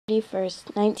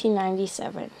1st,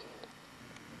 1997.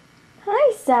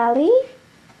 Hi, Sally.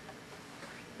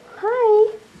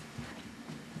 Hi.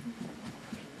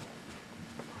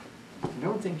 I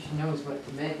don't think she knows what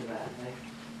to make of that, eh?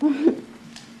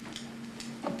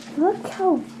 Look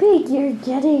how big you're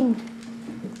getting.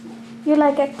 You're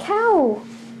like a cow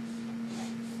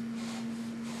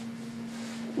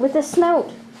with a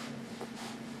snout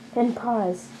and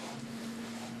paws.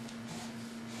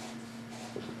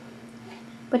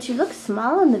 But you look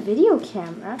small on the video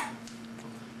camera.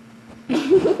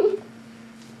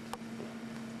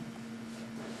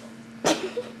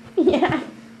 Yeah.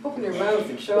 Open your mouth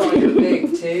and show all your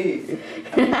big teeth.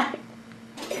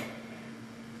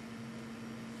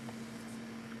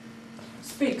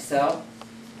 Speak, Sal.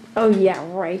 Oh yeah,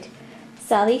 right.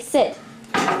 Sally, sit.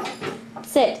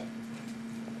 Sit.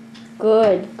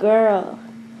 Good girl.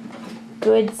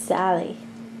 Good Sally.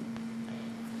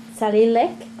 Sally,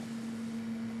 lick.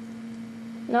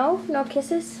 No? No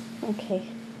kisses? Okay.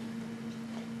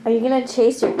 Are you gonna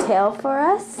chase your tail for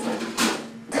us?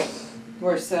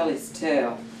 Where's Sally's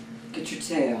tail? Get your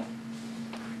tail.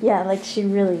 Yeah, like she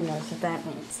really knows what that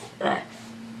means.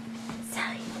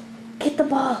 Sally, get the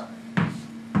ball.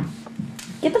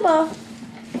 Get the ball.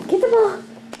 Get the ball.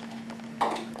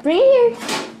 Bring it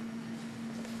here.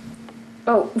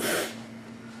 Oh,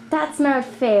 that's not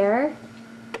fair.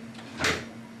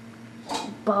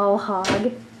 Ball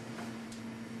hog.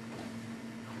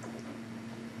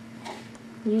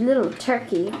 You little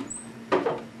turkey. Make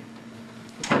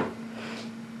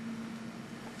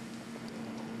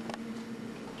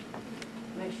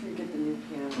sure you get the new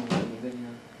piano in the video.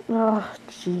 Oh,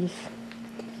 jeez.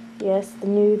 Yes, the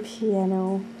new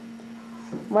piano.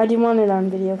 Why do you want it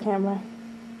on video camera?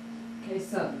 In case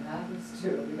something happens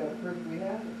to it, we gotta prove we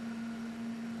have it.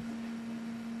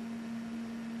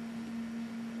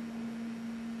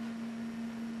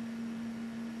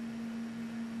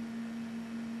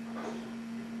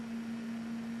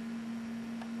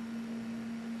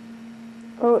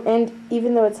 Oh, and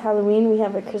even though it's Halloween, we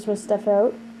have our Christmas stuff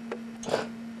out.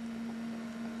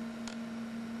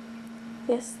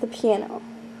 Yes, the piano.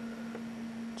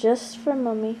 Just for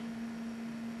Mommy.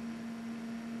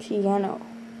 Piano.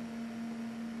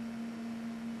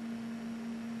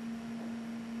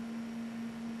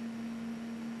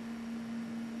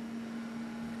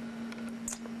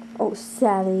 Oh,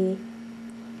 Sally.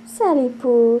 Sally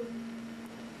Pooh.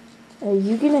 Are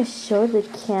you gonna show the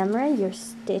camera your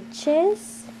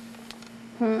stitches?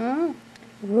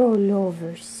 Roll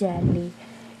over, Sally.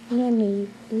 Let me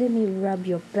rub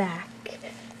your back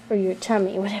or your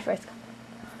tummy, whatever it's called.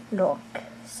 Look,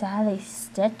 Sally's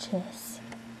stitches.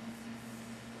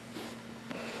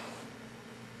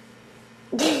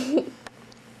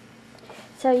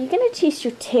 So are you gonna chase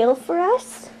your tail for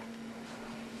us?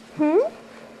 Come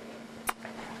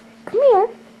here,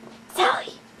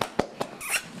 Sally.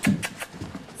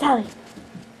 Sally.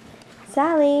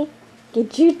 Sally,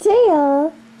 get your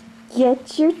tail.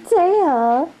 Get your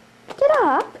tail. Get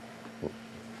up.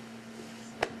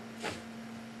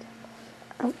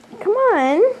 Oh, come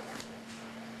on.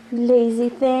 Lazy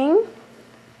thing.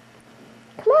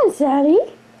 Come on, Sally.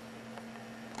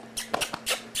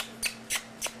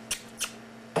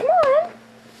 Come on.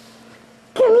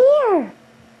 Come here.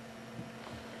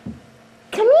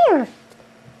 Come here.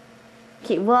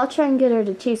 Okay, well, I'll try and get her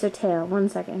to chase her tail. 1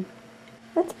 second.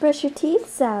 Let's brush your teeth,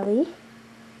 Sally.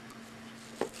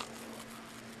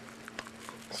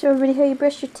 Show everybody how you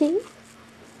brush your teeth.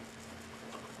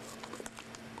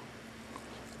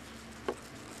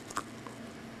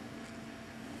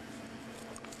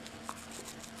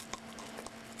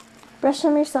 Brush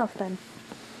them yourself then.